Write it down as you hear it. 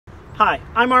Hi,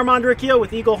 I'm Armand Riccio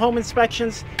with Eagle Home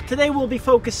Inspections. Today we'll be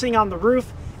focusing on the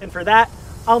roof, and for that,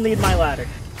 I'll need my ladder.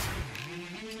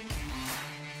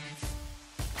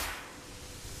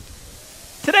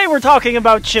 Today we're talking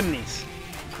about chimneys.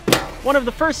 One of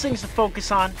the first things to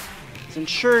focus on is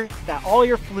ensure that all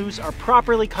your flues are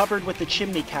properly covered with the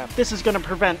chimney cap. This is going to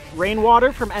prevent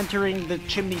rainwater from entering the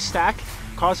chimney stack,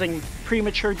 causing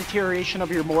premature deterioration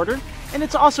of your mortar, and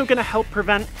it's also going to help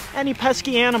prevent any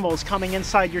pesky animals coming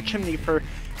inside your chimney for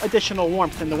additional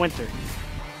warmth in the winter.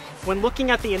 When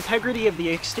looking at the integrity of the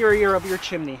exterior of your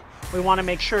chimney, we want to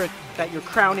make sure that your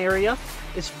crown area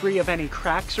is free of any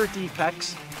cracks or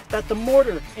defects, that the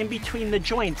mortar in between the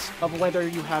joints of whether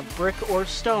you have brick or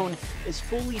stone is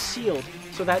fully sealed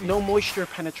so that no moisture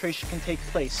penetration can take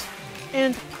place.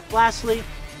 And lastly,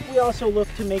 we also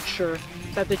look to make sure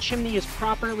that the chimney is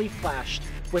properly flashed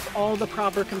with all the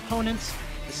proper components,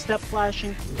 the step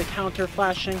flashing, the counter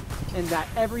flashing, and that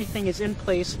everything is in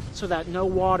place so that no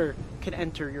water can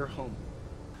enter your home.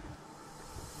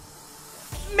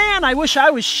 Man, I wish I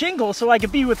was shingle so I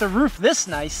could be with a roof this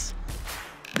nice.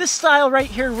 This style right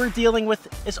here we're dealing with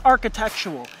is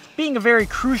architectural. Being a very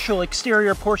crucial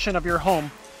exterior portion of your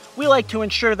home, we like to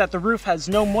ensure that the roof has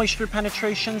no moisture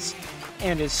penetrations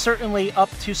and is certainly up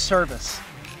to service.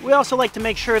 We also like to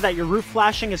make sure that your roof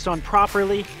flashing is done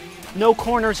properly. No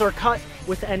corners are cut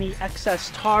with any excess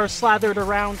tar slathered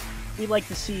around. We like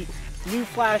to see new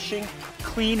flashing,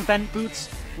 clean vent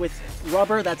boots with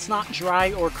rubber that's not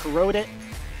dry or corroded.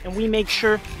 And we make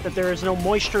sure that there is no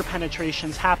moisture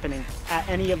penetrations happening at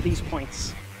any of these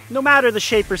points. No matter the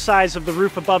shape or size of the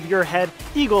roof above your head,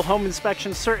 Eagle Home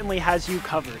Inspection certainly has you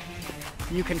covered.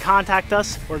 You can contact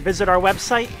us or visit our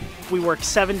website. We work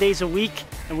 7 days a week,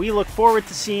 and we look forward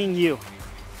to seeing you.